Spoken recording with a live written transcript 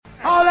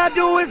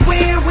do is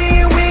win,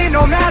 win, win,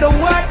 no matter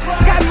what.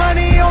 Got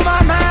money on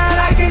my mind,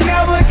 I can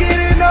never get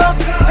enough.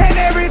 And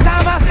every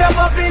time I step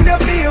up in the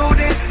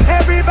building,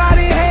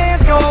 everybody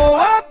hands go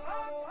up.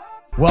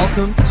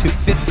 Welcome to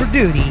Fit for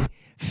Duty,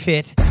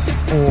 Fit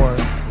for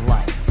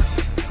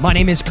Life. My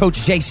name is Coach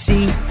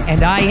JC,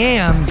 and I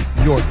am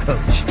your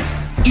coach.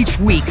 Each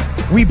week,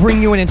 we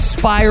bring you an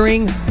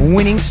inspiring,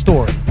 winning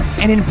story,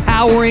 an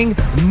empowering,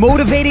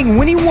 motivating,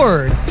 winning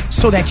word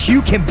so that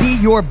you can be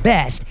your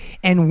best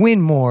and win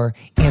more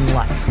in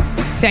life.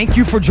 Thank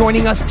you for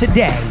joining us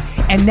today,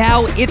 and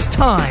now it's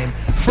time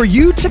for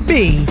you to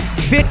be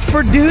fit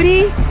for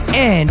duty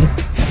and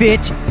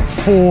fit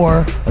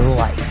for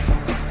life.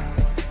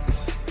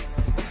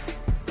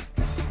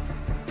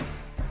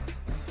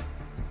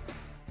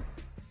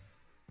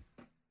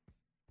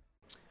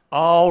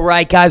 All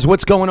right, guys,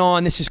 what's going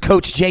on? This is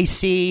Coach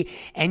JC,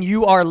 and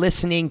you are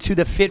listening to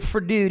the Fit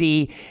for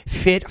Duty,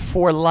 Fit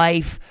for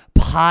Life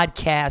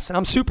podcast. And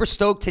I'm super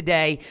stoked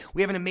today.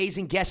 We have an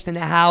amazing guest in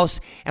the house,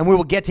 and we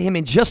will get to him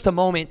in just a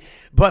moment.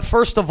 But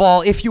first of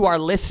all, if you are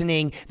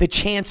listening, the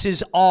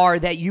chances are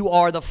that you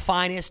are the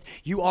finest,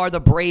 you are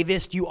the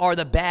bravest, you are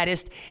the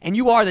baddest, and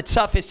you are the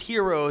toughest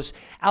heroes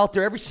out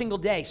there every single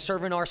day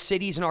serving our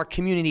cities and our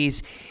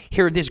communities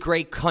here in this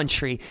great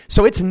country.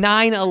 So it's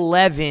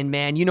 9/11,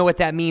 man. You know what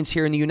that means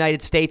here in the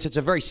United States. It's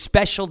a very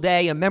special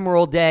day, a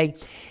memorable day,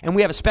 and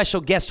we have a special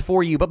guest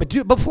for you. But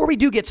before we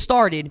do get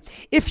started,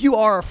 if you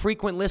are a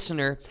frequent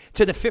listener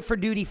to the Fit for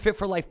Duty, Fit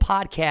for Life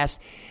podcast,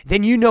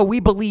 then you know we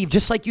believe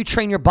just like you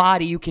train your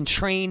body, you can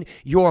train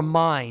your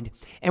mind.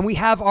 And we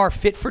have our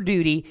Fit for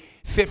Duty,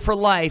 Fit for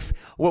Life,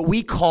 what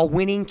we call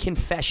winning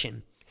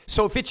confession.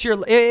 So if it's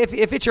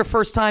your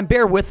first time,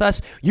 bear with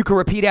us. You can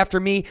repeat after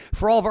me.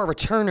 For all of our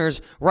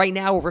returners right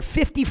now, over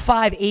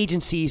 55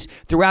 agencies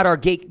throughout our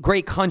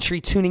great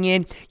country tuning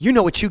in. You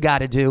know what you got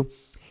to do.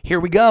 Here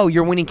we go,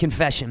 your winning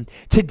confession.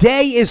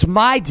 Today is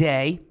my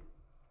day.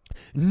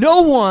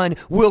 No one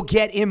will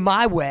get in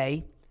my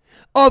way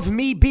of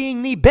me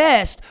being the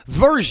best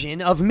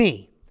version of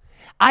me.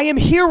 I am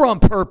here on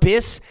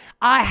purpose.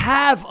 I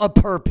have a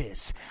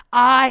purpose.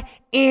 I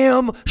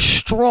am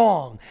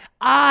strong.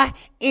 I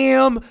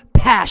am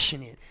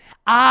passionate.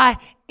 I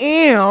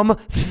am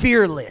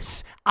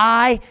fearless.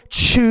 I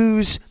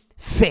choose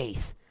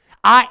faith.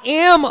 I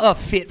am a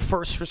fit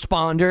first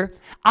responder.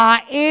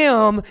 I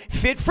am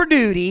fit for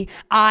duty.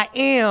 I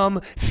am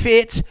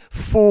fit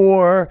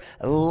for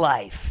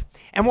life.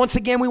 And once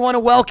again, we want to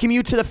welcome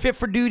you to the Fit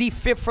for Duty,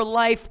 Fit for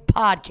Life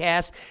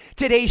podcast.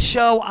 Today's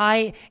show,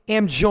 I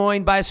am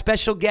joined by a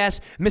special guest,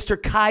 Mr.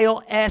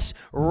 Kyle S.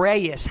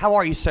 Reyes. How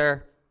are you,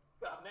 sir?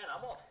 Man,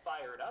 I'm all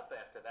fired up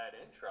after that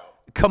intro.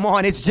 Come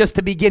on, it's just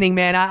the beginning,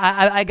 man.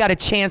 I got a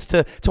chance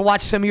to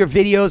watch some of your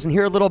videos and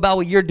hear a little about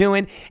what you're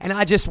doing, and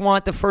I just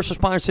want the first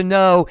responders to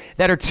know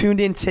that are tuned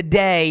in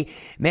today,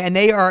 man,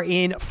 they are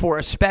in for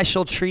a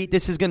special treat.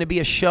 This is going to be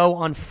a show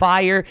on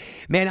fire.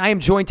 Man, I am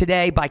joined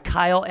today by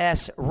Kyle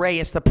S.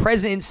 Reyes, the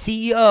president and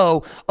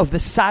CEO of the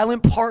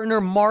Silent Partner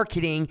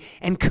Marketing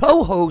and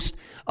co-host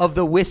of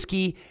the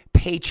Whiskey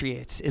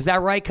Patriots. Is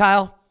that right,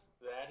 Kyle?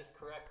 That is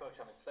correct, Coach.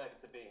 I'm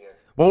excited to be here.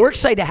 Well, we're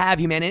excited to have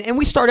you, man. And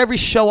we start every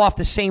show off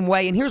the same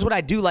way. And here's what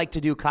I do like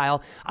to do,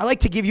 Kyle. I like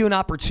to give you an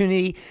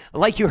opportunity.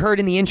 Like you heard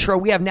in the intro,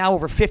 we have now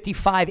over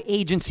 55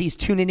 agencies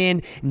tuning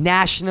in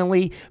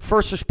nationally.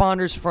 First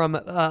responders from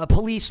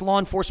police, law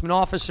enforcement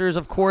officers,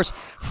 of course,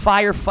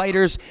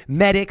 firefighters,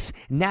 medics,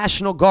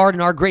 National Guard,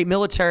 and our great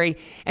military.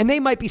 And they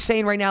might be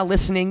saying right now,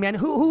 listening, man,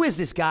 who is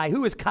this guy?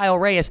 Who is Kyle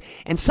Reyes?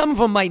 And some of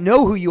them might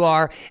know who you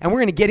are. And we're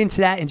going to get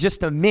into that in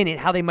just a minute,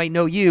 how they might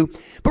know you.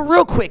 But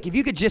real quick, if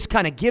you could just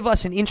kind of give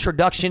us an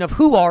introduction of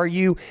who are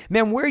you,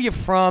 man, where are you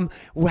from,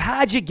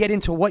 how'd you get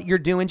into what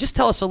you're doing? Just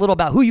tell us a little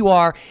about who you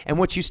are and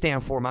what you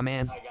stand for, my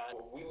man. Hi, guys.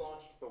 We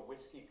launched the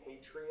Whiskey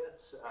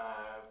Patriots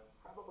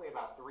probably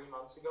about 3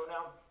 months ago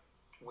now.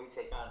 We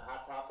take on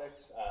hot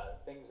topics,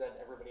 things that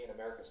everybody in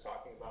America is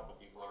talking about, but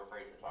people are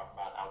afraid to talk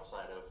about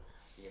outside of,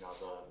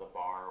 the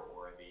bar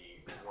or the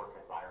work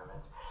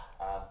environment.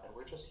 And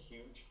we're just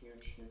huge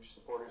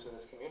supporters of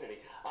this community.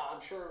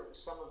 I'm sure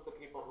some of the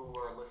people who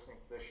are listening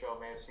to this show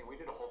may have seen, we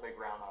did a whole big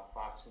round on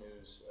Fox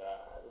News.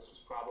 This was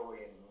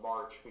probably in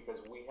March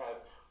because we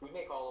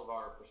make all of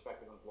our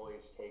prospective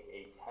employees take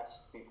a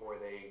test before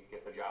they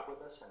get the job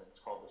with us, and it's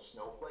called the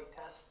snowflake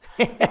test.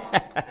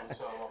 And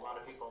so a lot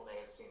of people may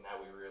have seen that.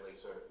 We really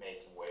sort of made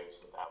some waves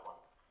with that one.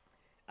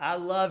 I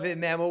love it,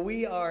 man. Well,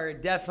 we are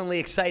definitely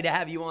excited to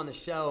have you on the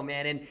show,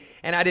 man.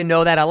 And I didn't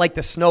know that. I like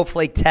the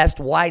snowflake test.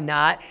 Why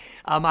not?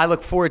 I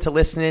look forward to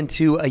listening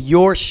to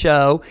your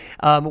show.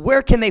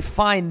 Where can they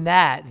find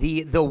that,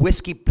 the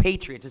Whiskey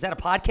Patriots? Is that a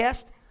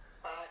podcast?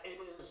 It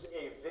is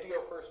a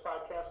video-first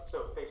podcast,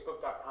 so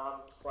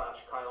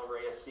facebook.com/Kyle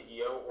Reyes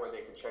CEO, or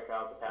they can check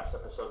out the past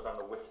episodes on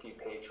the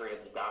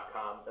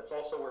whiskeypatriots.com. That's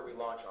also where we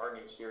launch our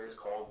new series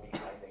called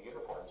Behind the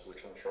Uniforms,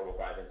 which I'm sure we'll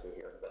dive into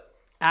here in a bit.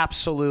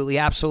 Absolutely,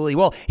 absolutely.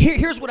 Well,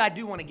 here's what I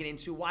do want to get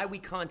into, why we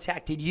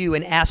contacted you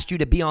and asked you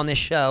to be on this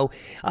show.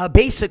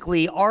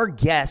 Basically, our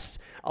guests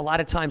a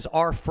lot of times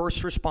are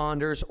first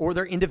responders or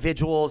they're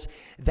individuals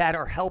that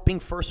are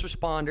helping first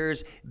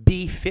responders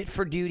be fit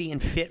for duty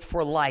and fit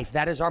for life.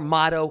 That is our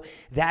motto.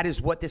 That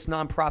is what this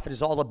nonprofit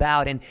is all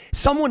about. And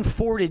someone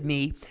forwarded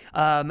me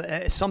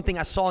something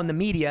I saw in the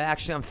media,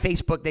 actually on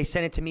Facebook. They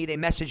sent it to me. They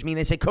messaged me and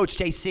they said, Coach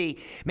JC,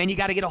 man, you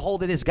got to get a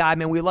hold of this guy,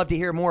 man. We'd love to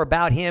hear more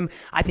about him.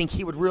 I think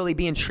he would really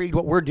be intrigued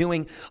what we're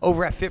doing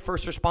over at Fit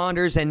First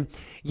Responders. And,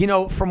 you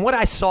know, from what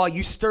I saw,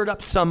 you stirred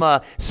up some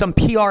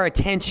PR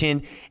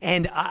attention.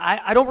 And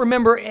I don't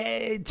remember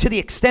to the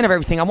extent of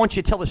everything. I want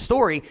you to tell the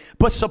story.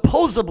 But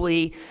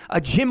supposedly, a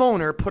gym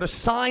owner put a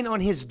sign on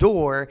his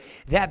door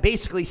that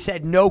basically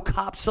said, no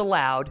cops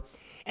allowed.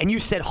 And you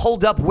said,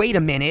 hold up, wait a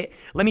minute.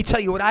 Let me tell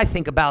you what I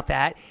think about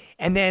that.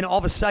 And then all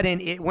of a sudden,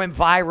 it went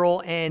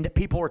viral and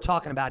people were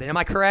talking about it. Am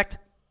I correct?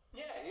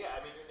 Yeah.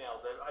 I mean, you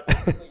nailed it. I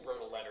basically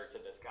wrote a letter to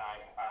this guy,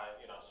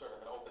 sort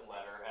of an open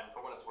letter. And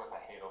for what it's worth, I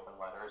hate open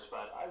letters.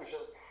 But I was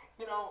just,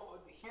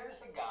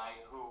 here's a guy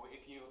who,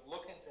 if you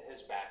look into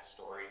his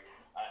backstory,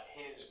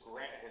 his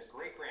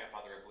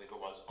great-grandfather, I believe it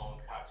was,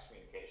 owned Cox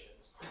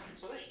Communications.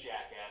 So this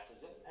jackass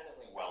is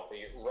independently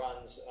wealthy,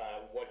 runs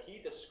what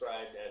he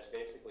described as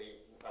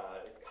basically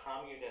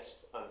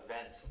communist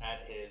events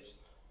at his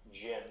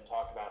gym,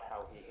 talked about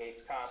how he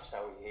hates cops,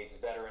 how he hates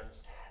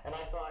veterans, and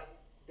I thought,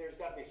 there's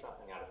got to be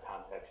something out of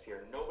context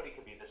here. Nobody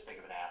could be this big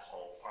of an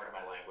asshole, part of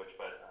my language,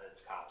 but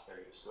it's cops,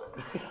 they're used to it.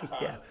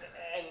 Yeah.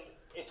 And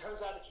it turns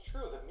out it's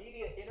true. The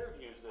media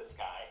interviews this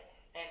guy,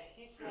 and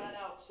he flat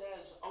out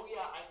says, oh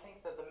yeah, I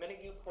think that the minute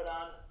you put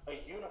on a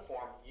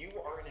uniform, you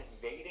are an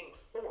invading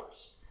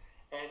force.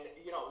 And,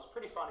 it was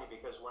pretty funny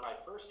because when I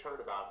first heard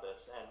about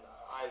this, and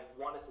I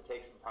wanted to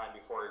take some time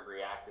before I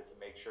reacted to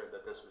make sure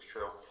that this was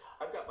true,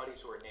 I've got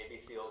buddies who are Navy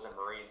SEALs and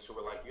Marines who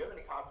were like, do you have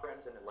any cop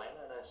friends in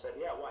Atlanta? And I said,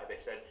 yeah, why? They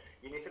said,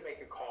 you need to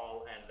make a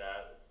call and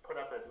put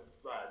up a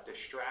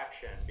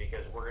distraction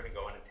because we're going to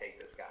go in and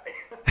take this guy.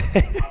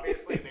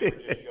 Obviously, they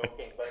were just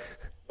joking, but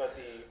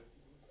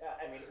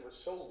it was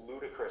so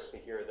ludicrous to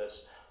hear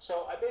this.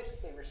 So I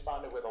basically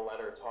responded with a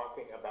letter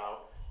talking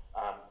about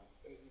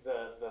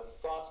the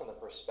thoughts and the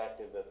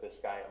perspective that this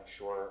guy, I'm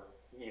sure,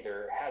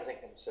 either hasn't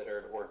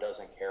considered or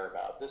doesn't care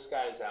about. This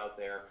guy's out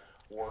there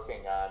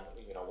working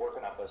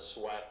up a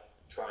sweat,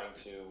 trying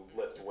to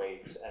lift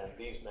weights, and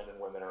these men and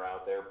women are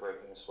out there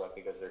breaking the sweat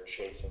because they're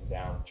chasing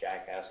down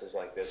jackasses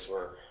like this who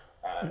are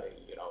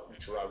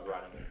drug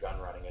running and gun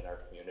running in our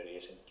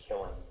communities and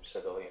killing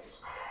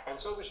civilians. And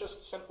so it was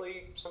just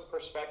simply some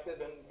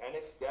perspective, and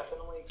it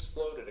definitely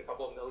exploded. A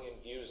couple of million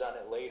views on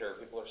it later.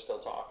 People are still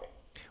talking.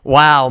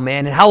 Wow,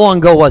 man. And how long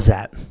ago was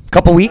that? A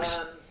couple weeks?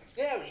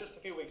 Yeah, it was just a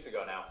few weeks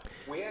ago now.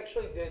 We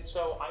actually did,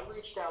 so I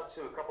reached out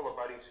to a couple of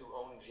buddies who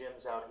own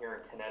gyms out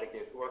here in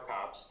Connecticut who are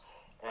cops,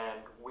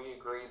 and we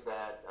agreed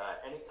that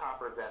any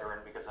cop or veteran,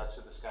 because that's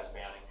who this guy's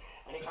banning,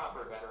 any cop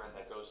or veteran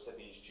that goes to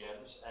these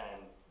gyms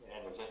and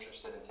is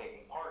interested in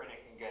taking part in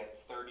it can get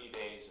 30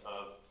 days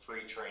of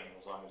free training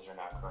as long as they're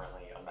not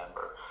currently a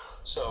member.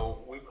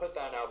 So we put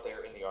that out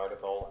there in the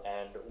article,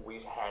 and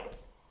we've had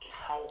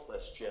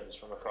countless gyms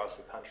from across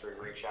the country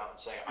reach out and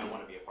say, I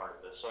want to be a part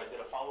of this. So I did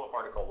a follow-up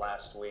article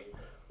last week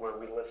where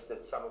we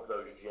listed some of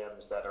those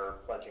gyms that are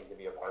pledging to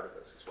be a part of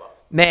this as well.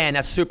 Man,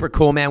 that's super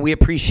cool, man. We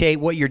appreciate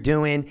what you're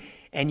doing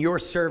and your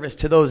service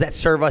to those that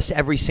serve us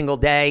every single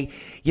day.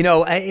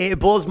 It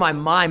blows my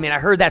mind, man. I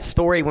heard that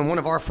story when one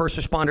of our first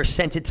responders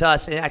sent it to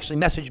us and actually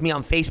messaged me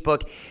on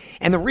Facebook.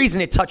 And the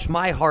reason it touched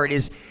my heart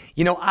is,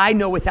 I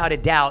know without a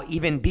doubt,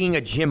 even being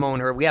a gym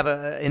owner, we have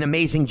an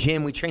amazing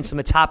gym. We train some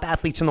of the top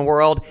athletes in the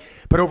world.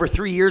 But over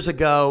 3 years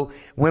ago,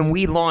 when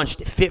we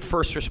launched Fit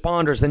First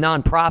Responders, the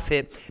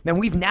nonprofit, man,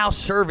 we've now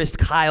serviced,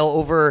 Kyle,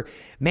 over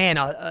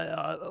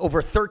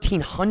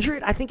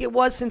 1,300, I think it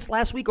was since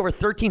last week, over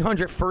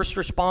 1,300 first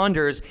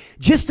responders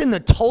just in the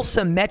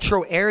Tulsa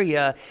metro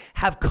area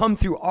have come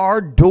through our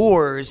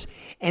doors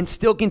and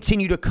still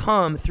continue to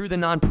come through the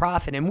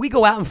nonprofit. And we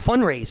go out and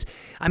fundraise.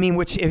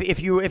 Which if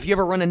you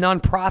ever run a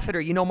nonprofit or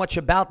you know much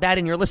about that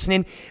and you're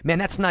listening, man,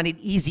 that's not an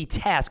easy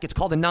task. It's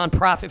called a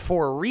nonprofit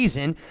for a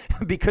reason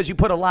because you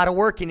put a lot of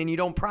work in and you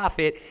don't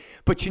profit.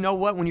 But you know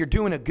what? When you're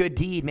doing a good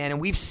deed, man, and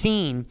we've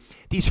seen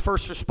these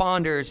first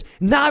responders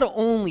not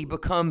only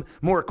become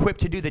more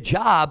equipped to do the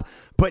job,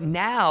 but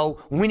now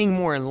winning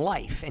more in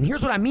life. And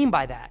here's what I mean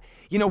by that.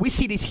 We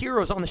see these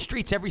heroes on the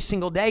streets every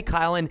single day,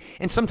 Kyle, and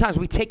sometimes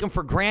we take them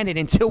for granted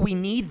until we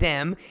need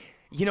them.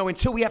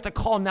 Until we have to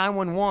call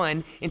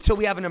 911, until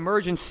we have an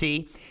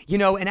emergency,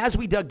 and as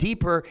we dug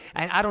deeper,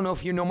 and I don't know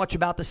if you know much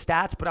about the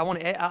stats, but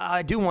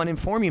I do want to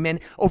inform you, man,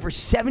 over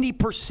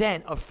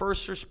 70% of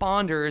first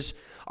responders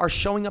are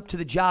showing up to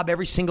the job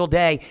every single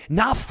day,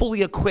 not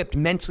fully equipped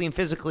mentally and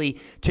physically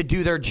to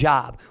do their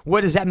job.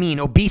 What does that mean?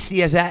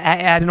 Obesity is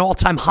at an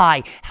all-time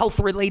high.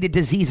 Health-related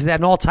diseases at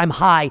an all-time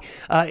high.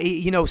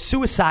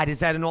 Suicide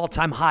is at an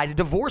all-time high. The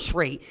divorce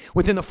rate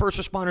within the first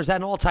responders at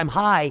an all-time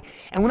high.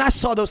 And when I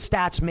saw those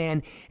stats,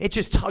 man, it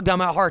just tugged on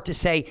my heart to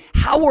say,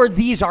 how are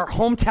these our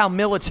hometown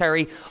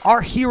military,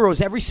 our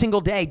heroes every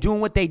single day doing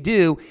what they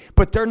do,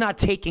 but they're not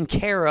taken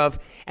care of?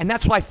 And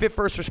that's why Fit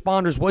First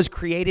Responders was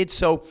created.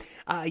 So,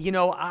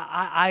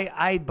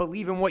 I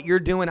believe in what you're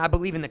doing. I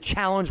believe in the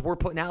challenge we're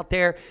putting out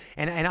there.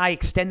 And I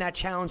extend that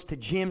challenge to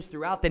gyms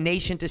throughout the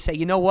nation to say,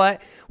 you know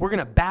what? We're going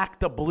to back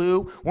the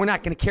blue. We're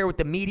not going to care what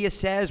the media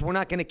says. We're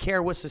not going to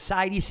care what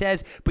society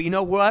says. But you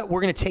know what?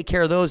 We're going to take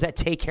care of those that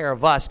take care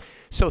of us.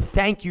 So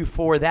thank you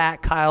for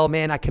that, Kyle,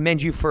 man. I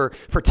commend you for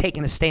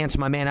taking a stance,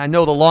 my man. I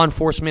know the law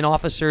enforcement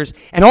officers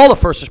and all the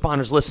first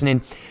responders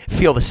listening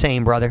feel the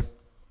same, brother.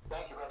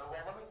 Thank you, brother.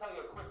 Well, let me tell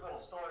you a quick little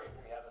story if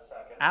you have a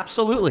second.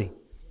 Absolutely.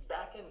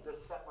 Back in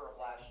December of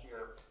last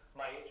year,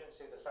 my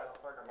agency, the Silent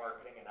Partner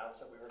Marketing, announced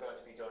that we were going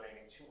to be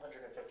donating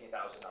 $250,000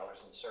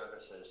 in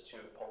services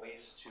to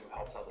police to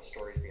help tell the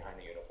stories behind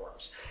the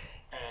uniforms.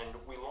 And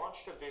we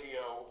launched a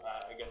video,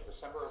 again,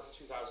 December of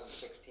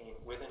 2016.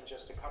 Within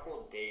just a couple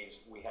of days,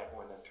 we had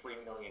more than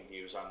 3 million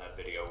views on that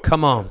video.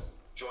 Come on.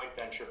 Joint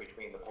venture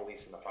between the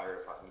police and the fire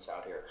departments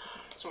out here.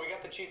 So we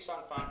got the chiefs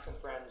on Fox and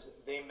Friends.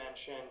 They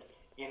mentioned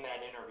in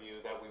that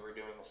interview that we were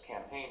doing this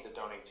campaign to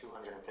donate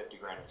 $250,000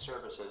 in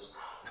services.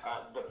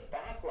 The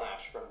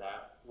backlash from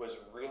that was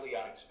really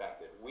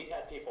unexpected. We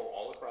had people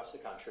all across the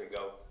country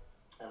go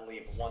and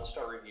leave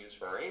 1-star reviews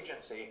for our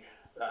agency,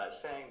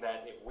 saying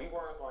that if we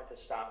weren't going to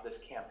stop this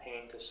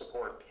campaign to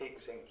support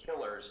pigs and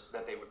killers,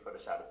 that they would put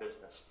us out of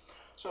business.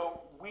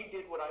 So we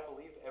did what I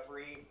believe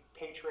every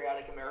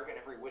patriotic American,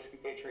 every whiskey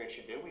patriot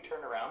should do. We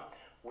turned around,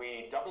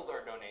 we doubled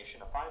our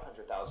donation of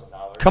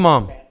 $500,000. Come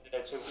on. Expanded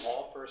it to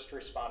all first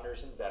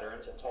responders and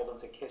veterans and told them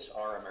to kiss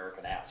our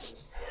American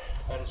asses.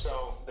 And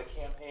so the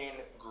campaign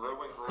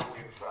grew and grew.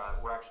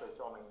 We're actually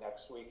filming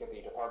next week at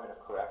the Department of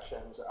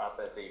Corrections up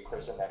at the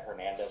prison that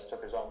Hernandez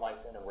took his own life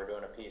in, and we're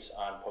doing a piece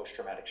on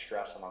post-traumatic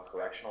stress among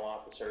correctional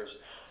officers.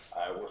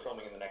 We're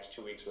filming in the next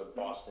 2 weeks with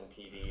Boston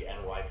PD,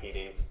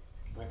 NYPD.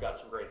 We've got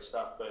some great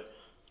stuff, but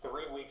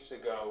 3 weeks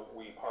ago,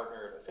 we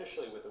partnered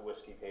officially with the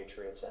Whiskey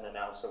Patriots and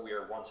announced that we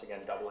are once again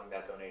doubling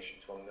that donation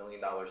to $1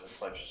 million in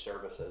pledged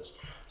services.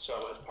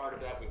 So as part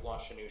of that, we've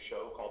launched a new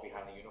show called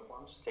Behind the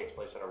Uniforms. It takes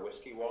place at our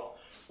Whiskey Wall.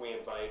 We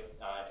invite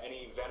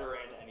any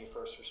veteran, any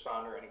first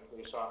responder, any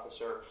police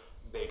officer.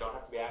 They don't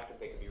have to be active.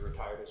 They can be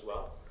retired as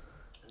well.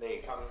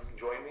 They come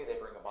join me. They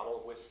bring a bottle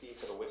of whiskey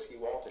to the Whiskey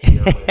Wall to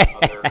share with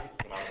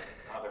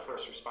other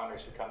first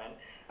responders who come in.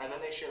 And then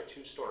they share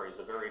 2 stories,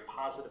 a very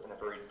positive and a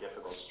very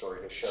difficult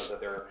story, to show that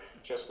they're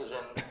just as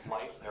in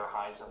life, there are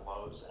highs and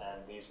lows,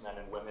 and these men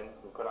and women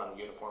who put on the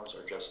uniforms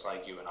are just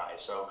like you and I.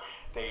 So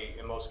they,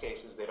 in most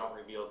cases, they don't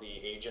reveal the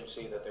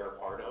agency that they're a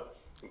part of,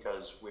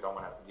 because we don't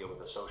want to have to deal with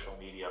the social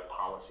media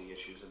policy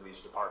issues of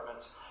these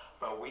departments.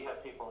 But we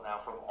have people now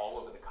from all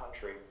over the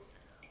country.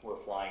 We're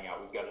flying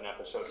out. We've got an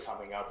episode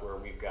coming up where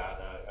we've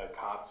got a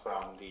cop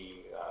from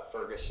the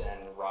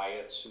Ferguson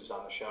riots who's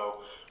on the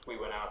show. We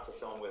went out to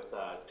film with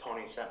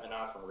Tony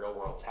Sentmanoff from Real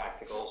World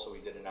Tactical, so we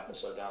did an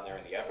episode down there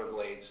in the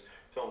Everglades,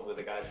 filmed with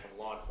the guys from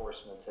law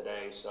enforcement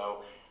today.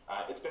 So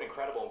it's been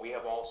incredible. We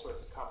have all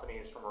sorts of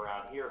companies from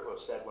around here who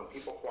have said when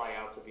people fly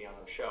out to be on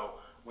the show,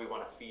 we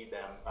want to feed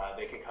them.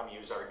 They can come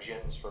use our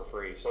gyms for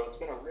free. So it's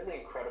been a really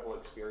incredible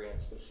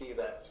experience to see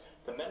that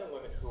the men and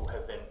women who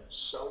have been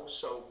so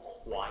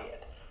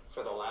quiet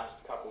for the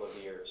last couple of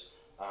years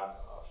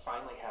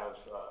finally have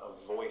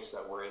a voice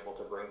that we're able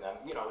to bring them.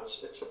 You know,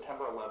 it's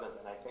September 11th,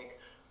 and I think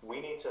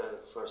we need to,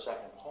 for a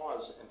second,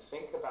 pause and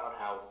think about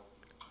how,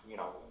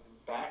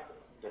 back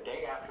the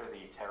day after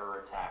the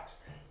terror attacks,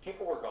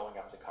 people were going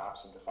up to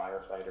cops and to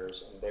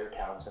firefighters in their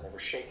towns, and they were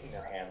shaking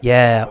their hands.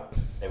 Yeah.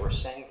 They were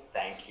saying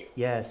thank you.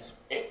 Yes.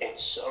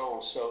 It's so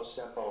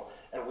simple,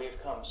 and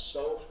we've come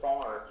so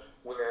far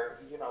where,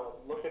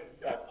 look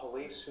at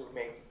police who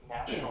make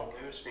national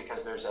news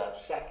because there's a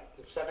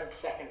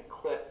 7-second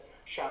clip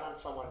shot on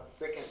someone's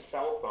freaking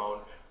cell phone,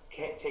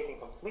 taken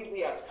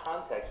completely out of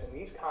context, and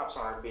these cops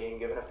aren't being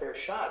given a fair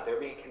shot. They're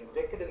being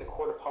convicted in the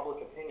court of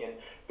public opinion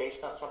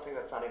based on something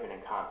that's not even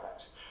in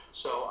context.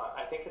 So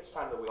I think it's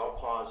time that we all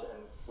pause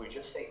and we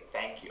just say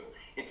thank you.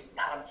 It's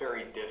not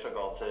very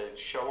difficult to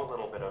show a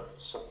little bit of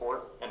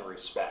support and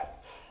respect.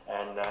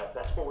 And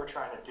that's what we're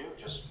trying to do,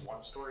 just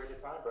one story at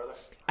a time, brother.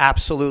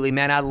 Absolutely,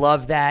 man. I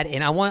love that.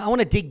 And I want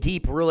to dig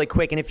deep really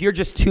quick. And if you're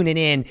just tuning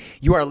in,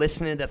 you are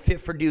listening to the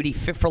Fit for Duty,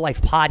 Fit for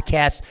Life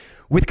podcast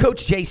with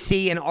Coach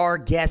JC and our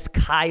guest,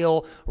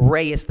 Kyle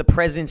Reyes, the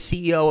president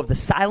and CEO of the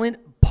Silent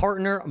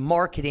Partner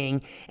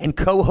Marketing and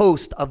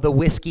co-host of the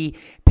Whiskey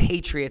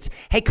Patriots.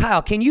 Hey,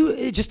 Kyle, can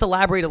you just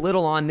elaborate a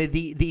little on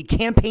the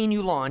campaign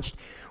you launched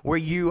where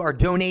you are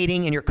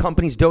donating and your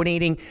company's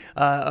donating?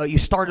 You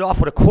started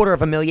off with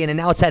 $250,000 and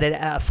now it's at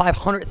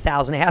 $500,000,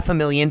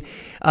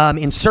 $500,000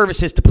 in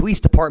services to police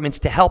departments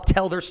to help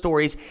tell their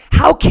stories.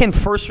 How can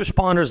first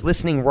responders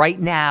listening right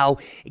now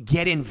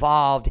get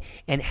involved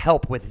and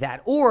help with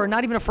that? Or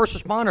not even a first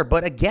responder,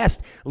 but a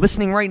guest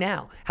listening right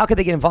now. How could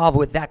they get involved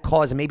with that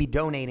cause and maybe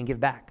donate and give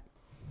back?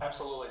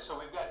 Absolutely. So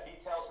we've got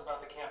details about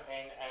the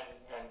campaign,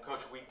 and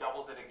Coach, we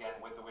doubled it again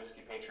with the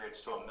Whiskey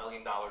Patriots to $1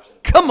 million.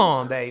 Come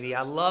on, baby.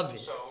 I love it.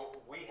 So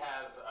we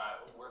have,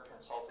 we're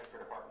consulting for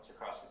departments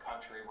across the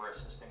country. We're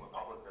assisting with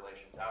public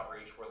relations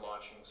outreach. We're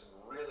launching some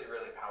really,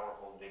 really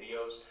powerful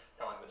videos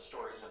telling the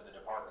stories of the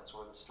departments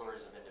or the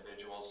stories of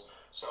individuals.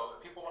 So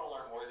if people want to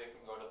learn more, they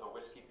can go to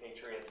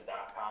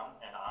thewhiskeypatriots.com,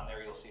 and on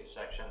there you'll see a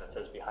section that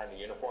says Behind the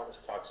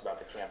Uniforms. It talks about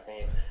the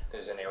campaign.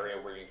 There's an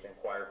area where you can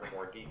inquire for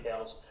more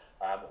details.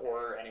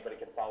 Or anybody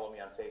can follow me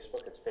on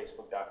Facebook. It's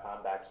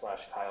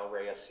facebook.com/Kyle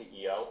Reyes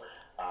CEO.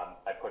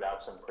 I put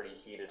out some pretty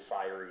heated,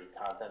 fiery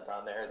content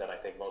on there that I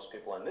think most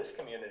people in this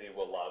community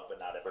will love, but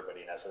not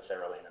everybody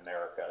necessarily in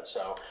America.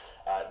 So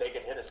they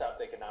can hit us up.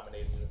 They can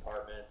nominate the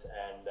department,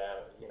 and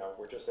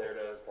we're just there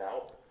to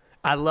help.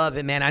 I love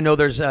it, man. I know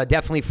there's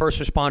definitely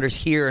first responders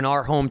here in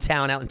our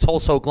hometown out in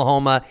Tulsa,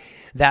 Oklahoma,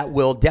 that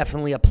will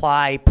definitely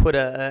apply, put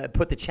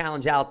the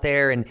challenge out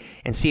there and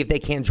see if they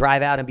can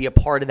drive out and be a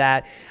part of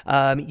that.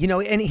 And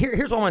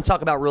here's what I want to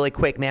talk about really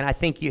quick, man. I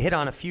think you hit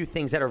on a few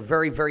things that are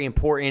very, very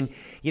important.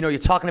 You're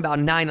talking about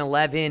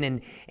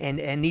 9/11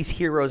 and these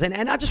heroes.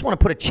 And I just want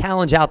to put a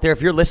challenge out there.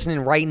 If you're listening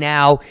right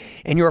now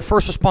and you're a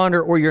first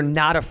responder or you're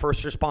not a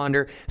first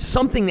responder,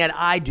 something that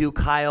I do,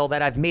 Kyle,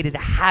 that I've made it a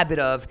habit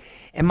of,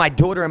 and my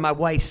daughter and my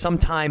wife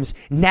sometimes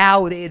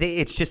now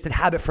it's just a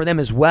habit for them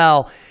as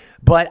well.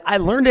 But I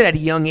learned it at a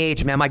young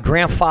age, man. My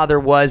grandfather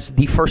was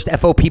the first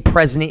FOP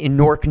president in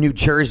Newark, New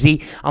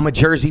Jersey. I'm a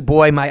Jersey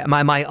boy.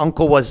 My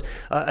uncle was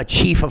a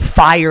chief of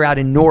fire out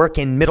in Newark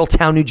and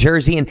Middletown, New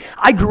Jersey. And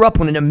I grew up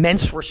with an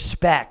immense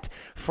respect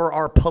for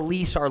our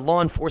police, our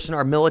law enforcement,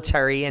 our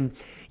military. And,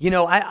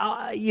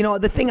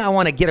 the thing I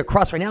want to get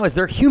across right now is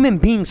they're human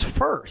beings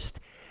first.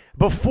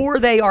 Before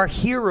they are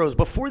heroes,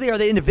 before they are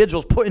the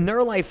individuals putting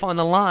their life on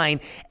the line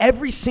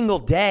every single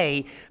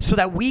day so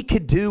that we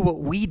could do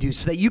what we do,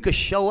 so that you could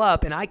show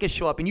up and I could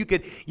show up and you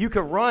could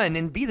run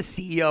and be the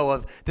CEO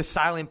of the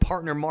Silent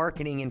Partner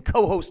Marketing and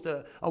co-host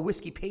a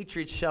Whiskey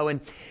Patriots show.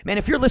 And, man,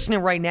 if you're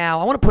listening right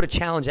now, I want to put a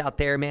challenge out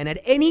there, man. At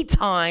any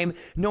time,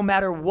 no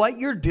matter what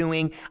you're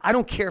doing, I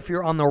don't care if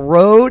you're on the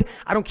road,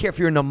 I don't care if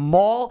you're in the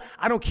mall,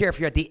 I don't care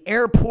if you're at the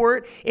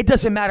airport, it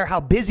doesn't matter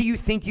how busy you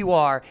think you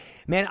are.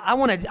 Man, I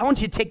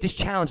want you to take this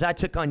challenge I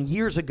took on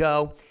years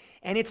ago,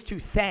 and it's to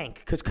thank,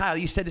 because Kyle,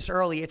 you said this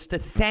earlier, it's to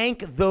thank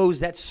those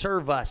that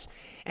serve us.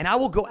 And I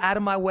will go out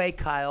of my way,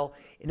 Kyle,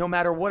 no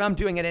matter what I'm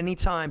doing at any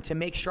time, to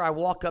make sure I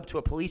walk up to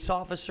a police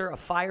officer, a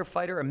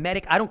firefighter, a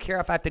medic. I don't care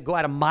if I have to go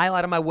out a mile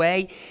out of my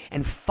way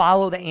and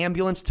follow the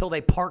ambulance till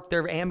they park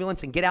their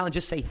ambulance and get out and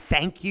just say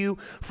thank you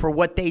for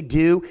what they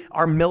do,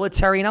 our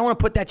military. And I want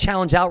to put that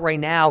challenge out right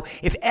now.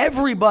 If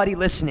everybody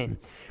listening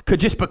could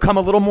just become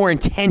a little more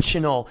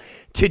intentional,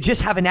 to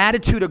just have an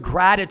attitude of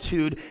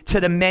gratitude to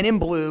the men in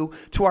blue,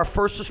 to our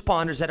first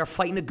responders that are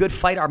fighting a good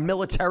fight, our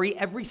military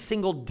every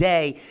single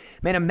day.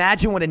 Man,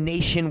 imagine what a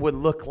nation would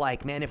look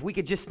like, man, if we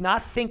could just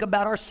not think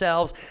about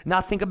ourselves,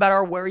 not think about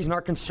our worries and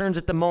our concerns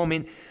at the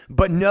moment,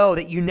 but know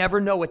that you never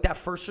know what that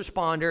first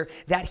responder,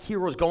 that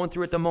hero is going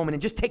through at the moment,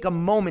 and just take a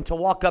moment to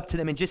walk up to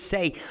them and just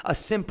say a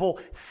simple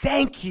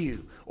thank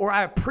you, or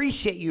I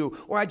appreciate you,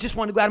 or I just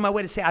want to go out of my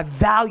way to say I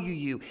value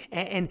you.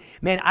 And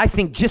man, I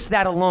think just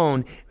that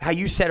alone, how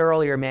you said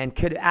earlier, man,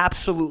 could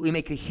absolutely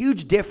make a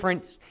huge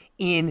difference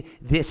in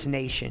this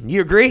nation.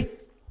 You agree?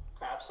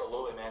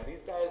 Absolutely, man.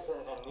 These guys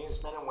and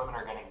these men and women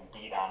are getting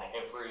beat on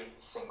every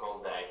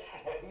single day.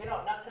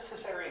 Not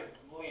necessarily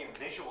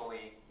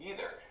visually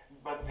either,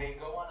 but they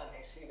go on and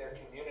they see their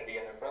community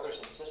and their brothers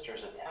and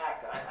sisters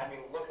attacked. I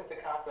mean, look at the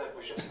cop that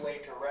was just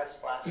laid to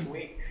rest last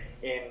week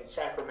in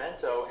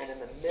Sacramento, and in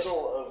the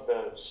middle of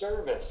the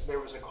service, there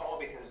was a call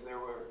because there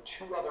were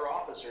 2 other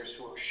officers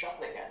who were shot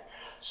again.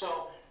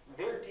 So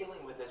they're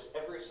dealing with this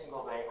every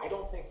single day. I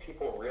don't think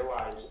people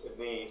realize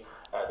the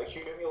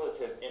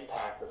cumulative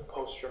impact of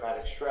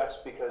post-traumatic stress,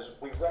 because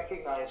we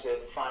recognize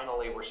it,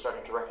 finally, we're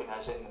starting to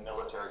recognize it in the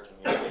military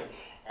community.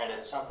 And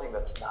it's something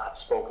that's not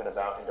spoken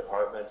about in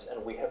departments.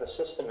 And we have a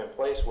system in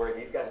place where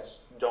these guys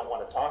don't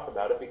want to talk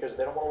about it because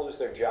they don't want to lose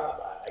their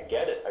job. I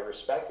get it. I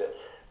respect it.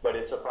 But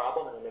it's a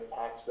problem, and it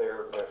impacts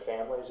their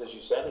families, as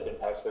you said. It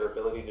impacts their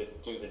ability to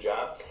do the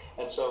job.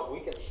 And so if we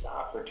can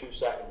stop for 2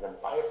 seconds and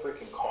buy a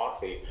freaking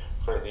coffee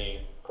for the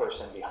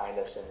person behind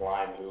us in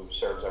line who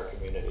serves our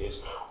communities,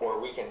 or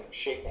we can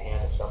shake the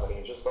hand of somebody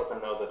and just let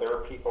them know that there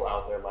are people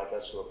out there like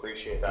us who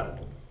appreciate them,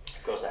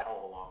 it goes a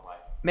hell of a long way.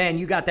 Man,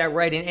 you got that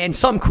right. And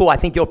something cool, I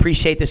think you'll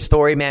appreciate this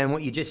story, man.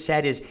 What you just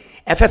said is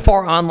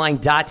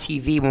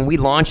FFRonline.tv, when we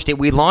launched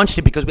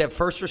it because we have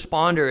first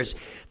responders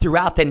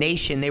throughout the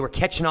nation. They were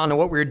catching on to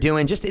what we were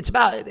doing. It's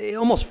about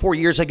almost 4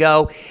 years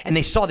ago, and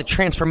they saw the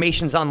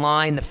transformations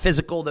online, the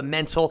physical, the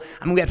mental.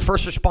 I mean, we had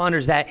first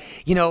responders that,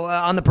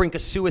 on the brink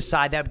of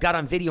suicide that got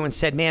on video and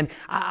said, man,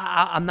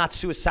 I'm not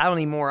suicidal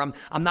anymore.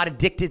 I'm not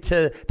addicted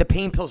to the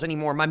pain pills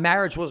anymore. My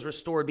marriage was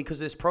restored because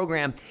of this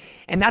program.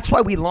 And that's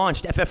why we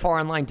launched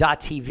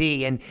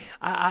FFRonline.tv. And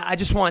I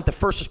just want the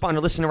first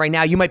responder listening right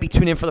now. You might be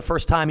tuning in for the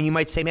first time, and you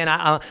might say, man,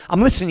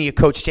 I'm listening to you,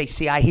 Coach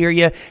JC. I hear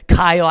you.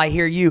 Kyle, I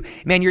hear you.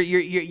 Man,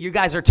 you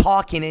guys are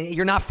talking, and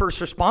you're not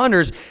first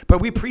responders,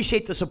 but we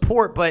appreciate the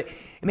support. But,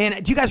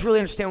 man, do you guys really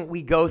understand what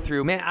we go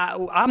through? Man,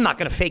 I'm not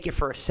going to fake it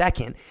for a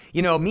second.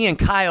 Me and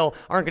Kyle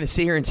aren't going to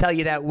sit here and tell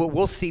you that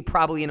we'll see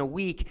probably in a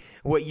week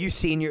what you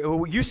see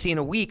in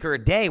a week or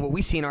a day, what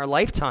we see in our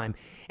lifetime.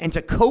 And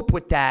to cope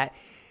with that,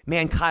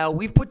 man, Kyle,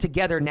 we've put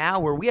together now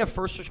where we have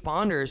first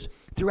responders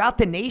throughout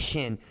the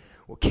nation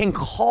can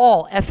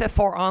call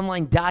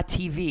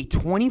FFRonline.tv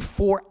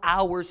 24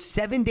 hours,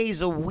 7 days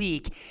a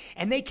week,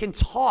 and they can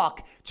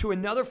talk to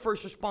another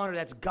first responder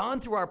that's gone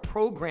through our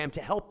program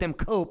to help them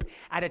cope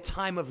at a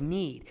time of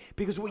need.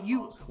 Because what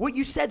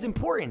you said is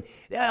important.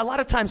 A lot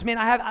of times, man,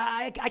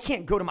 I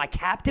can't go to my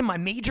captain, my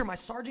major, my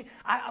sergeant.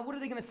 What are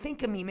they going to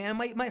think of me,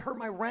 man? It might hurt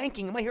my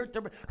ranking. It might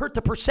hurt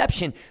the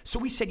perception. So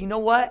we said, you know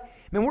what?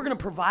 Man, we're going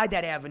to provide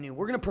that avenue.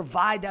 We're going to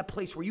provide that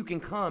place where you can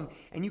come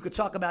and you could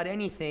talk about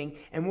anything,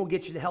 and we'll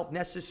get you the help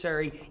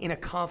necessary in a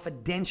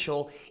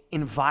confidential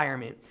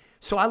environment.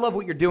 So I love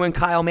what you're doing,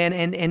 Kyle, man,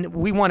 and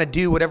we want to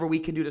do whatever we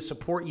can do to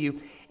support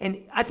you.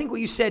 And I think what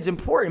you said is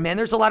important, man.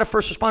 There's a lot of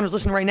first responders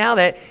listening right now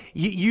that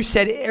you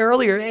said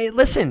earlier, hey,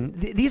 listen,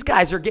 these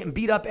guys are getting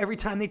beat up every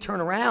time they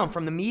turn around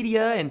from the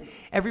media and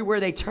everywhere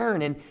they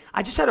turn. And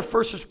I just had a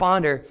first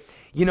responder,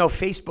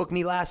 Facebook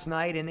me last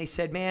night, and they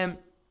said, man,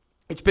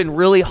 it's been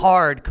really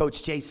hard,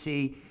 Coach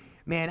JC.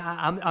 Man,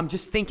 I'm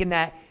just thinking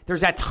that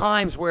there's at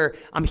times where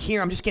I'm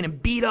here, I'm just getting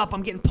beat up,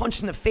 I'm getting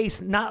punched in the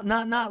face,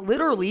 not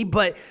literally,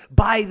 but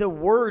by the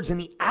words and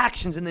the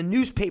actions and the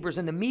newspapers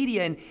and the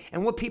media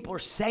and what people are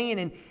saying.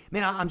 And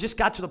man, I'm just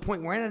got to the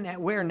point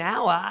where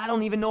now I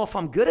don't even know if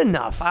I'm good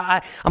enough.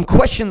 I'm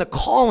questioning the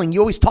calling. You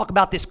always talk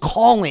about this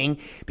calling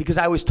because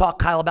I always talk,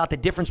 Kyle, about the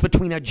difference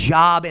between a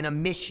job and a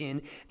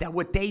mission, that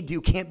what they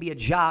do can't be a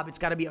job. It's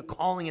got to be a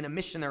calling and a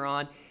mission they're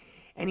on.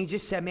 And he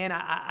just said, man,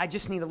 I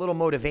just need a little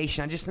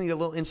motivation. I just need a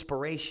little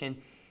inspiration.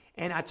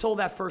 And I told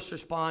that first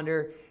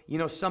responder,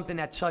 something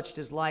that touched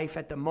his life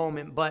at the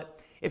moment. But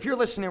if you're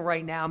listening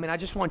right now, man, I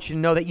just want you to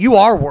know that you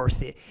are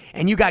worth it.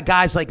 And you got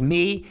guys like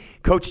me,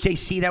 Coach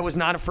JC, that was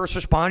not a first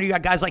responder. You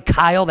got guys like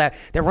Kyle that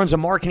runs a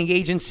marketing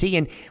agency.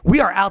 And we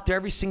are out there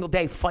every single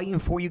day fighting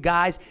for you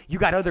guys. You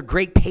got other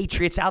great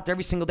patriots out there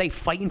every single day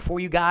fighting for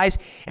you guys.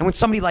 And when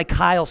somebody like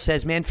Kyle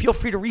says, man, feel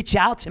free to reach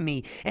out to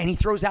me, and he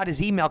throws out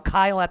his email,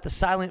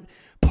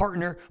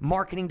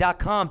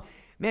 Kyle@thesilentpartnermarketing.com.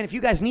 Man, if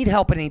you guys need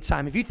help at any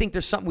time, if you think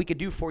there's something we could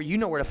do for you, you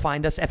know where to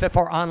find us,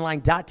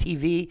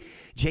 FFRonline.tv,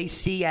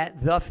 JC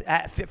at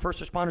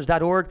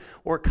fitfirstresponders.org,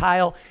 or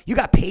Kyle, you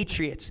got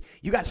patriots,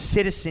 you got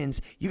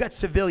citizens, you got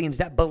civilians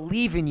that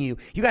believe in you.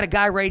 You got a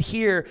guy right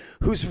here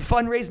who's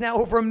fundraised now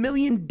over $1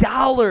 million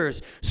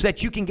so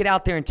that you can get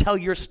out there and tell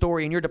your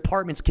story, and your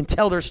departments can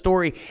tell their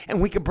story, and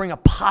we can bring a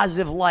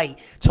positive light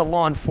to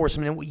law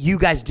enforcement and what you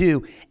guys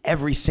do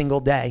every single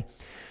day.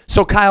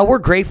 So, Kyle, we're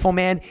grateful,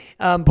 man.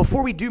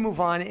 Before we do move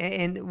on,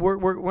 and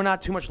we're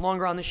not too much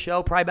longer on the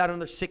show, probably about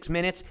another 6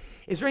 minutes,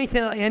 is there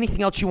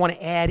anything else you want to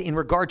add in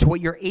regard to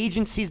what your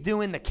agency's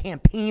doing, the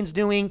campaign's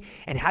doing,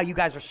 and how you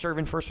guys are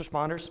serving first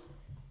responders?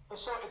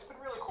 So it's been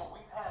really cool.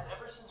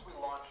 Ever since we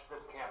launched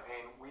this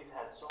campaign, we've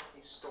had so many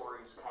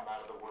stories come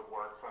out of the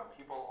woodwork from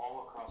people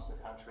all across the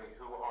country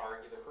who are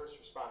either first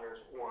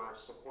responders or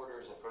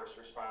supporters of first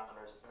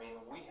responders. I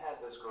mean, we had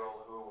this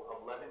girl who,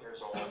 11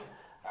 years old,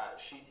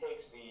 she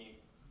takes the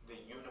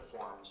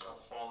uniforms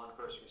of fallen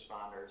first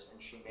responders and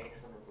she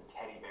makes them into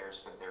teddy bears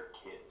for their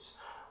kids.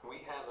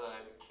 We have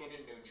a kid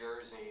in New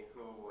Jersey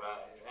who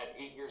at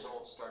 8 years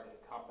old started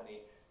a company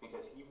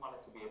because he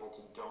wanted to be able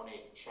to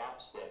donate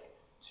chapstick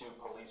to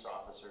police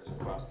officers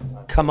across the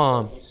country. Come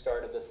on. So he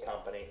started this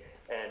company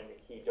and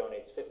he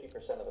donates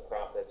 50% of the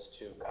profits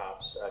to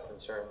cops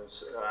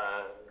concerns to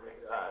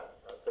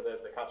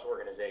the cops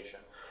organization.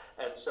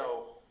 And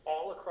so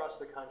all across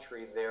the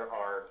country there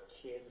are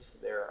kids,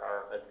 there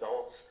are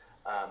adults,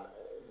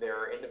 there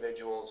are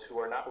individuals who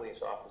are not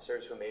police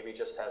officers who maybe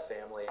just have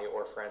family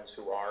or friends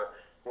who are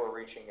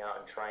reaching out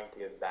and trying to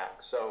give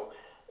back. So,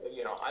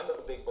 I'm a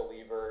big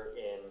believer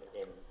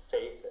in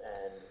faith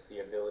and the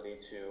ability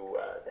to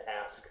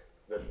ask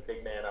the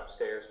big man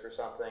upstairs for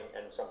something,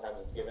 and sometimes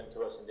it's given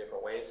to us in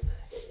different ways.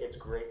 It's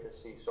great to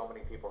see so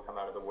many people come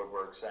out of the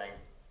woodwork saying,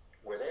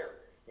 we're there.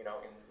 In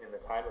the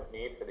time of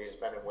need for these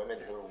men and women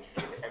who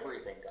give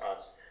everything to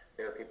us,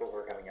 there are people who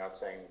are coming out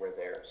saying we're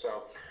there.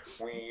 So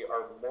we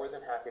are more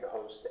than happy to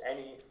host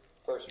any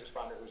first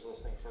responder who's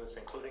listening to this,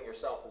 including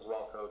yourself as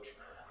well, Coach.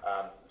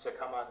 to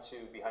come on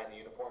to Behind the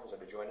Uniforms or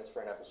to join us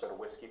for an episode of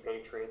Whiskey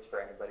Patriots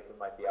for anybody who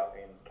might be out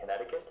in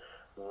Connecticut.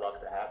 Love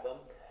to have them.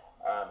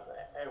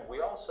 And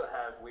we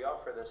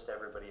offer this to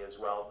everybody as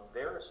well.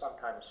 There are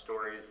sometimes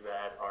stories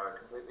that are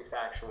completely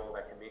factual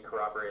that can be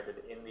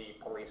corroborated in the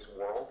police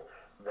world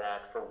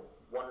that for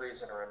one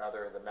reason or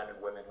another, the men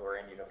and women who are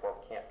in uniform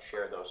can't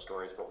share those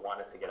stories but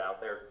wanted to get out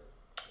there.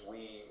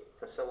 We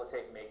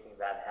facilitate making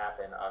that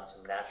happen on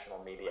some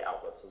national media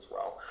outlets as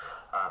well,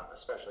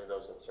 especially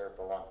those that serve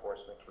the law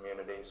enforcement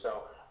community.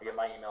 So again,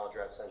 my email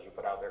address, as you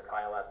put out there,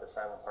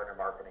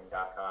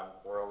 Kyle@thesilentpartnermarketing.com.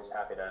 We're always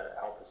happy to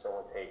help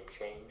facilitate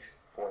change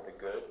for the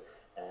good.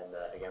 And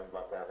again, we'd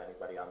love to have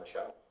anybody on the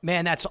show.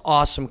 Man, that's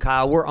awesome,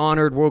 Kyle. We're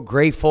honored. We're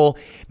grateful.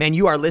 Man,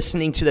 you are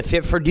listening to the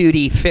Fit for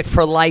Duty, Fit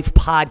for Life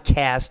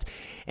podcast.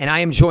 And I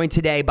am joined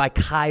today by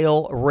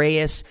Kyle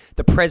Reyes,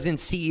 the president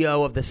and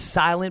CEO of the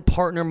Silent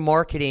Partner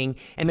Marketing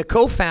and the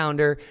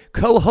co-founder,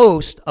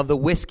 co-host of the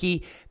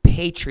Whiskey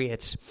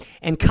Patriots.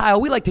 And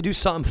Kyle, we like to do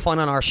something fun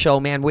on our show,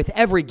 man. With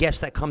every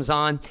guest that comes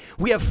on,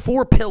 we have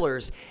 4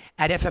 pillars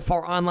at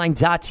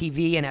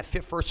ffronline.tv and at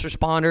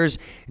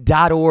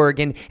fitfirstresponders.org.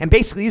 And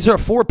basically, these are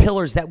 4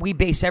 pillars that we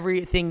base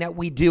everything that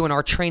we do in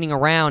our training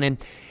around. And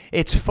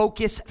it's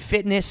focus,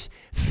 fitness,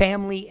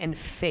 family, and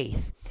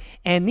faith.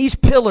 And these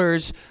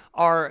pillars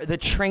are the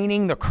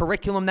training, the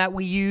curriculum that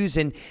we use,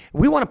 and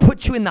we want to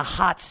put you in the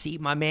hot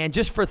seat, my man,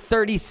 just for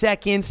 30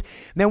 seconds.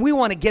 Man, we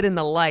want to get in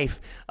the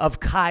life of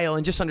Kyle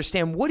and just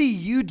understand, what do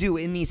you do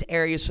in these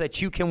areas so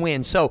that you can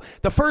win? So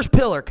the first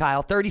pillar,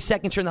 Kyle, 30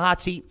 seconds you're in the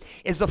hot seat,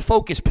 is the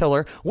focus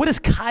pillar. What does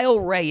Kyle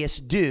Reyes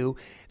do,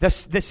 the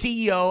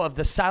CEO of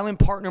the Silent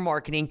Partner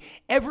Marketing,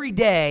 every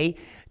day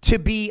to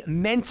be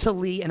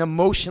mentally and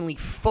emotionally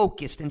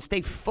focused and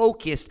stay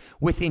focused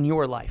within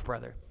your life,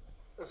 brother?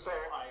 So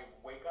I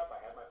wake up, I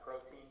have my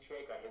protein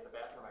shake, I hit the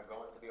bathroom, I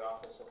go into the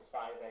office at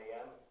 5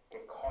 a.m.,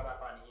 get caught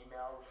up on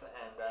emails,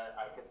 and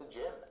I hit the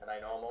gym. And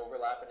I know I'm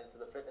overlapping into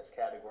the fitness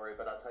category,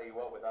 but I'll tell you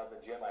what, without the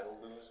gym, I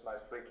lose my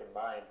freaking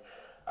mind.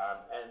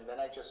 And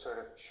then I just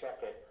sort of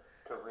check it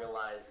to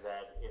realize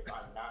that if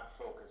I'm not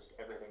focused,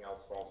 everything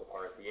else falls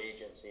apart. The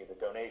agency, the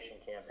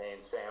donation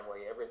campaigns,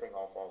 family, everything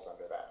all falls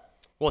under that.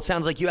 Well, it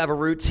sounds like you have a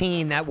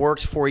routine that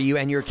works for you,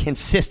 and you're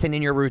consistent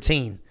in your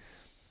routine.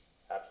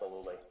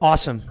 Absolutely.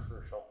 Awesome.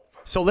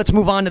 So let's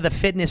move on to the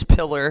fitness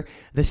pillar.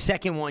 The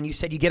second one, you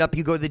said you get up,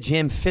 you go to the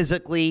gym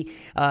physically.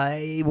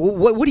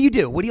 What do you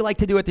do? What do you like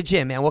to do at the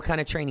gym, man? What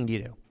kind of training do you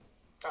do?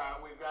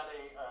 We've got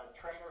a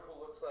trainer who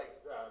looks like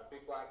a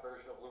big black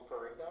version of Lou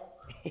Ferrigno,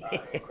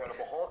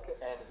 Incredible Hulk,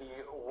 and he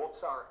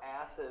whoops our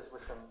asses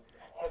with some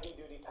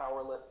heavy-duty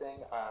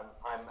powerlifting.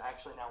 I'm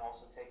actually now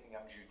also taking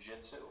up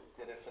jiu-jitsu.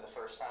 Did it for the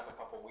first time a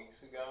couple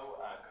weeks ago.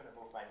 Couldn't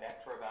move my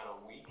neck for about a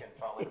week and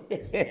felt like a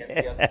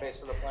fancy on the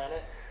face of the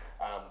planet.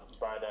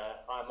 But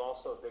I'm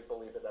also a big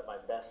believer that my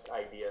best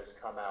ideas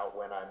come out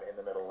when I'm in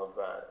the middle of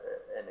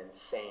an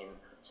insane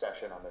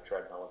session on the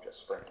treadmill of just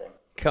sprinting.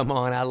 Come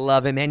on, I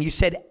love it, man. You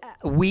said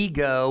we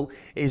go.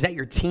 Is that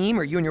your team,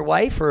 or you and your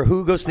wife, or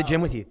who goes to the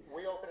gym with you?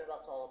 We open it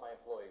up to all of my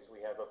employees.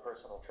 We have a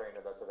personal trainer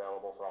that's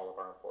available for all of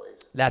our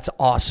employees. That's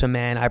awesome,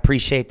 man. I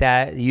appreciate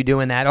that, you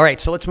doing that. All right,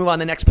 so let's move on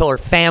to the next pillar,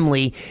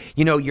 family.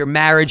 You know, your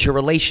marriage, your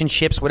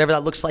relationships, whatever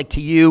that looks like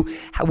to you.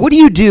 What do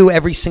you do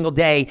every single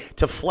day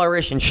to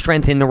flourish and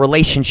strengthen the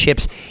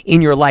relationships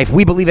in your life?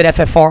 We believe at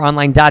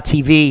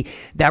ffronline.tv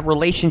that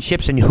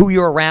relationships and who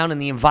you're around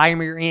and the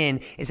environment you're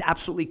in is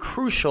absolutely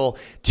crucial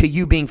to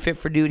you being fit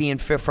for duty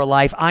and fit for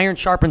life. Iron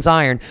sharpens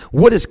iron.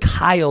 What does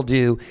Kyle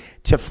do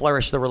to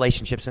flourish the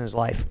relationships in his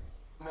life?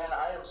 Man,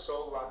 I am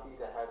so lucky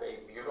to have a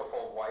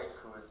beautiful wife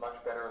who is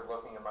much better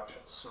looking and much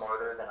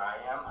smarter than I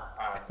am.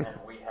 And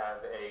we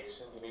have a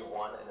soon-to-be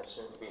 1 and a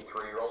soon-to-be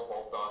 3-year-old,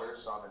 both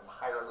daughters, so I'm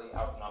entirely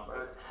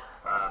outnumbered.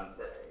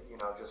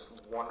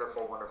 Just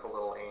wonderful, wonderful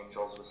little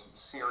angels with some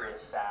serious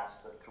sass.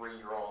 The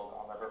 3-year-old,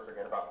 I'll never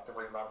forget, about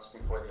 3 months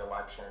before the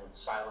election,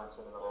 silence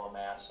in the middle of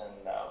mass,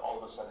 and all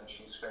of a sudden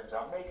she screams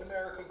out, "Make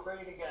America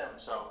great again."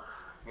 So,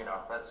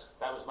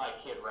 that was my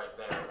kid right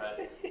there.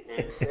 But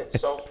it's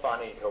so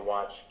funny to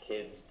watch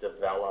kids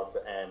develop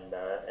and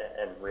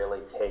really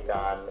take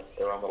on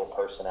their own little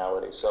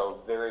personality. So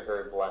very,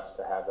 very blessed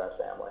to have that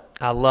family.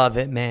 I love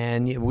it,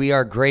 man. We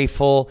are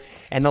grateful.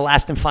 And the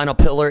last and final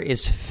pillar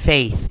is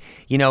faith.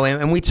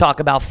 And we talk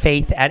about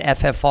faith at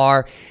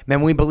FFR.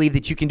 Man, we believe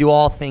that you can do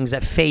all things,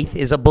 that faith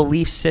is a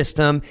belief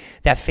system,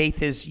 that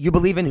faith is you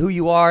believe in who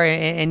you are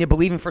and you're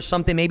believing for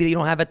something maybe that you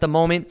don't have at the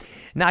moment,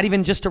 not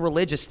even just a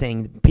religious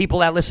thing. People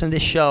that listen to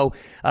this show,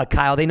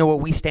 Kyle, they know what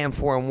we stand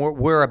for and what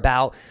we're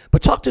about.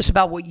 But talk to us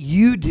about what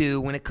you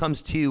do when it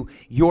comes to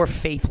your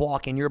faith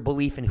walk and your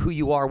belief in who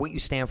you are, what you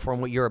stand for,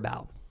 and what you're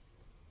about.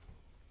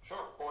 Sure.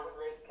 Born and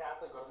raised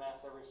Catholic, go to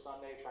Mass every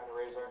Sunday, trying to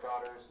raise our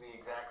daughters the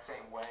exact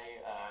same way.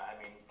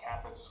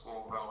 Catholic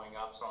school growing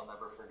up, so I'll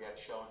never forget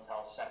show and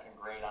tell 2nd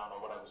grade. I don't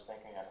know what I was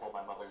thinking. I pulled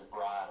my mother's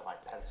bra out of my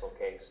pencil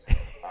case.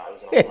 I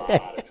was in a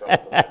lot of trouble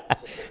for that.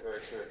 Sister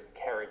Gertrude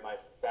carried my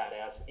fat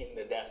ass in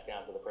the desk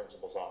down to the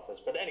principal's office.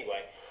 But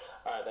anyway,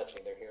 That's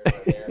neither here nor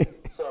there.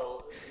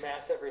 So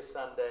Mass every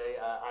Sunday.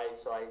 I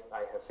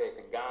have faith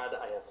in God.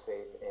 I have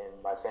faith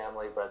in my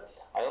family, but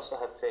I also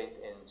have faith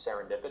in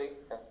serendipity,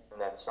 and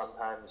that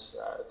sometimes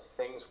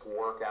things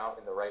work out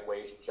in the right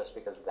ways just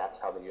because that's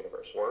how the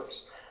universe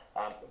works.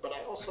 But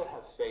I also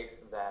have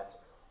faith that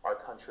our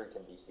country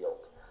can be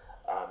healed.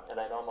 And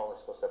I know I'm only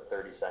supposed to have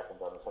 30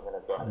 seconds on this. I'm going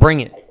to go ahead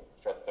and take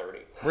extra 30.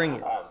 Bring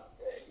it.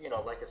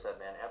 Like I said,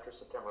 man, after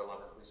September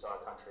 11th, we saw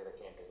a country that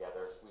came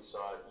together. We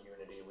saw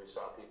unity. We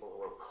saw people who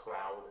were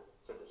proud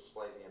to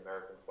display the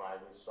American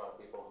flag. We saw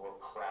people who were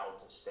proud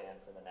to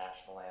stand for the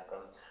national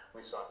anthem.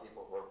 We saw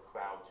people who were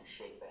proud to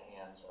shake the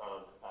hands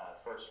of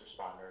first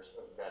responders,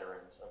 of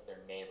veterans, of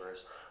their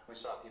neighbors. We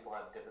saw people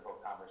have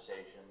difficult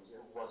conversations.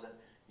 It wasn't,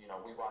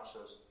 we watched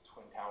those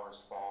Twin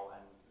Towers fall,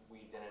 and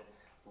we didn't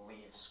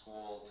leave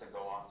school to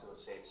go off to a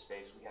safe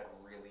space. We had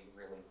really,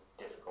 really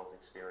difficult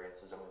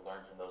experiences, and we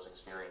learned from those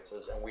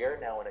experiences. And we are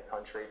now in a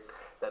country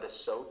that is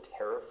so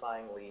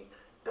terrifyingly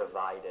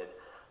divided.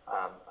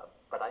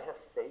 But I have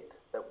faith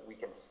that we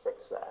can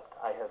fix that.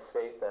 I have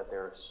faith that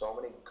there are so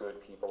many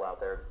good people out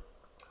there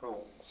who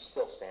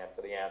still stand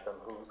for the anthem,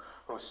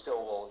 who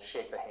still will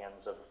shake the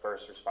hands of a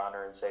first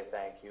responder and say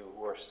thank you,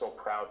 who are still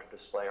proud to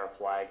display our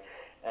flag,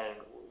 and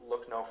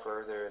look no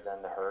further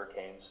than the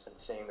hurricanes and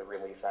seeing the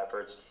relief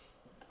efforts.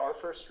 Our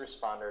first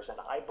responders, and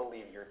I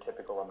believe your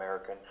typical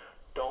American,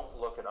 don't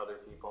look at other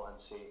people and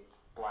see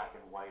black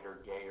and white or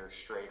gay or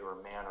straight or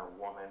man or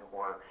woman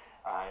or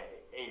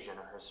Asian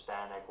or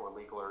Hispanic or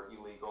legal or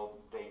illegal.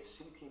 They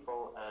see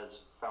people as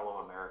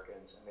fellow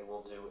Americans, and they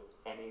will do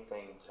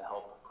anything to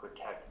help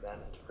protect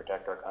them and to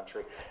protect our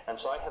country. And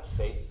so I have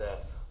faith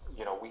that,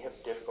 we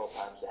have difficult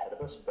times ahead of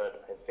us,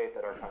 but I have faith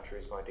that our country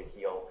is going to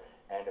heal.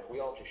 And if we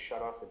all just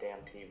shut off the damn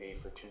TV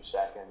for 2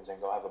 seconds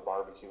and go have a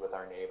barbecue with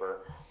our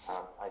neighbor,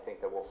 I think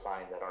that we'll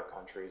find that our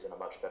country is in a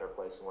much better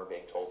place than we're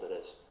being told it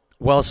is.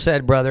 Well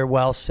said, brother.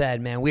 Well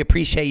said, man. We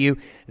appreciate you.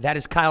 That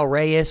is Kyle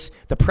Reyes,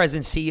 the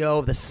president CEO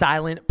of the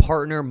Silent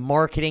Partner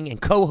Marketing and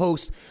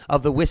co-host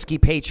of the Whiskey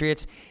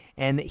Patriots.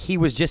 And he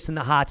was just in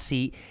the hot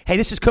seat. Hey,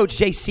 this is Coach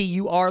JC.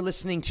 You are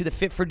listening to the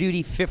Fit for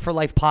Duty, Fit for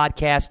Life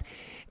podcast.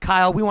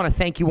 Kyle, we want to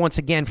thank you once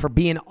again for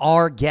being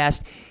our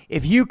guest.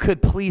 If you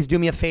could please do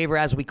me a favor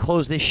as we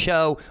close this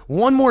show,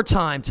 one more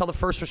time, tell the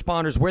first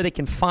responders where they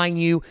can find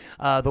you,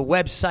 the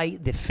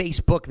website, the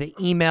Facebook, the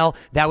email.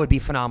 That would be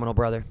phenomenal,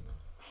 brother.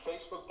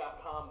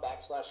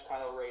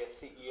 Facebook.com/Kyle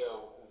Reyes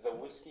CEO,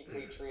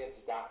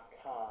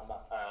 thewhiskeypatriots.com,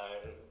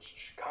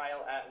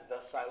 Kyle at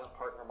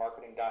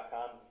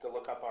thesilentpartnermarketing.com. Go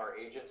look up our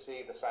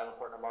agency, The Silent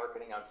Partner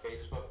Marketing, on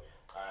Facebook.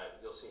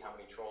 You'll see how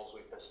many trolls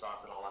we pissed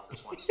off that all left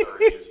this 1-star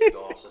reviews.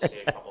 You'll also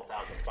see a couple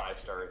thousand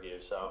 5-star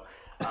reviews. So,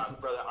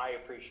 brother, I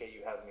appreciate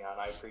you having me on.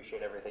 I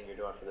appreciate everything you're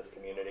doing for this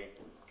community.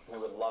 We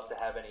would love to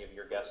have any of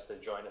your guests to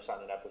join us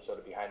on an episode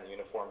of Behind the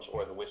Uniforms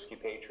or the Whiskey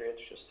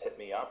Patriots. Just hit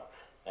me up,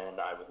 and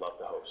I would love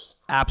to host.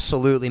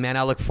 Absolutely, man.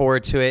 I look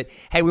forward to it.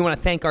 Hey, we want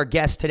to thank our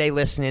guests today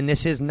listening.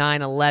 This is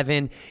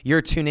 9/11.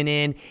 You're tuning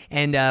in,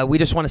 and we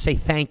just want to say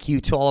thank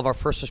you to all of our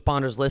first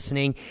responders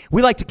listening.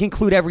 We like to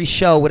conclude every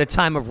show with a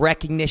time of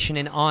recognition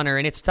and honor,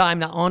 and it's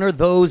time to honor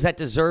those that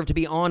deserve to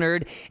be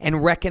honored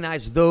and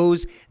recognize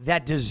those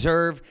that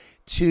deserve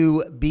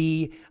to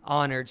be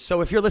honored.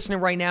 So if you're listening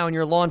right now and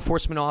you're a law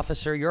enforcement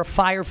officer, you're a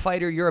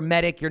firefighter, you're a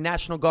medic, you're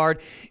National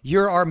Guard,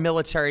 you're our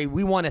military,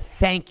 we want to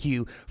thank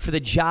you for the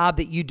job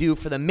that you do,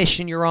 for the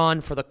mission you're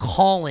on, for the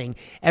calling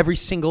every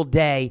single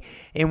day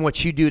in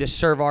what you do to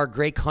serve our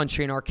great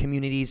country and our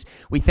communities.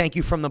 We thank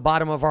you from the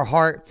bottom of our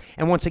heart.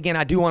 And once again,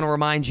 I do want to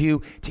remind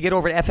you to get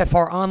over to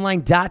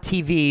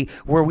ffronline.tv,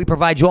 where we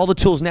provide you all the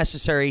tools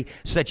necessary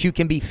so that you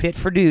can be fit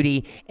for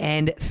duty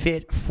and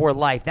fit for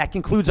life. That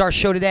concludes our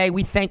show today.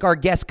 We thank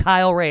our guest,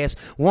 Kyle Reyes,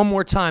 one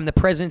more time, the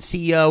president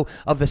CEO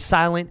of the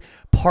Silent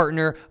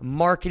Partner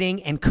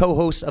Marketing and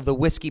co-host of the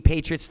Whiskey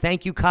Patriots.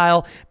 Thank you,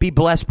 Kyle. Be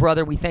blessed,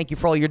 brother. We thank you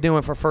for all you're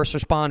doing for first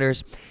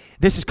responders.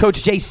 This is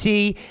Coach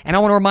JC, and I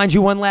want to remind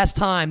you one last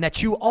time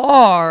that you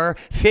are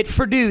fit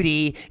for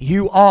duty.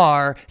 You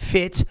are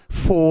fit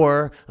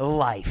for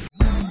life.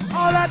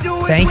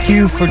 Thank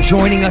you for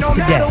joining us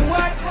today,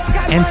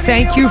 and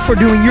thank you for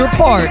doing your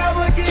part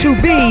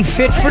to be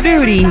fit for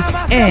duty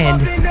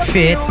and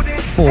fit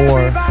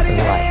for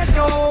life.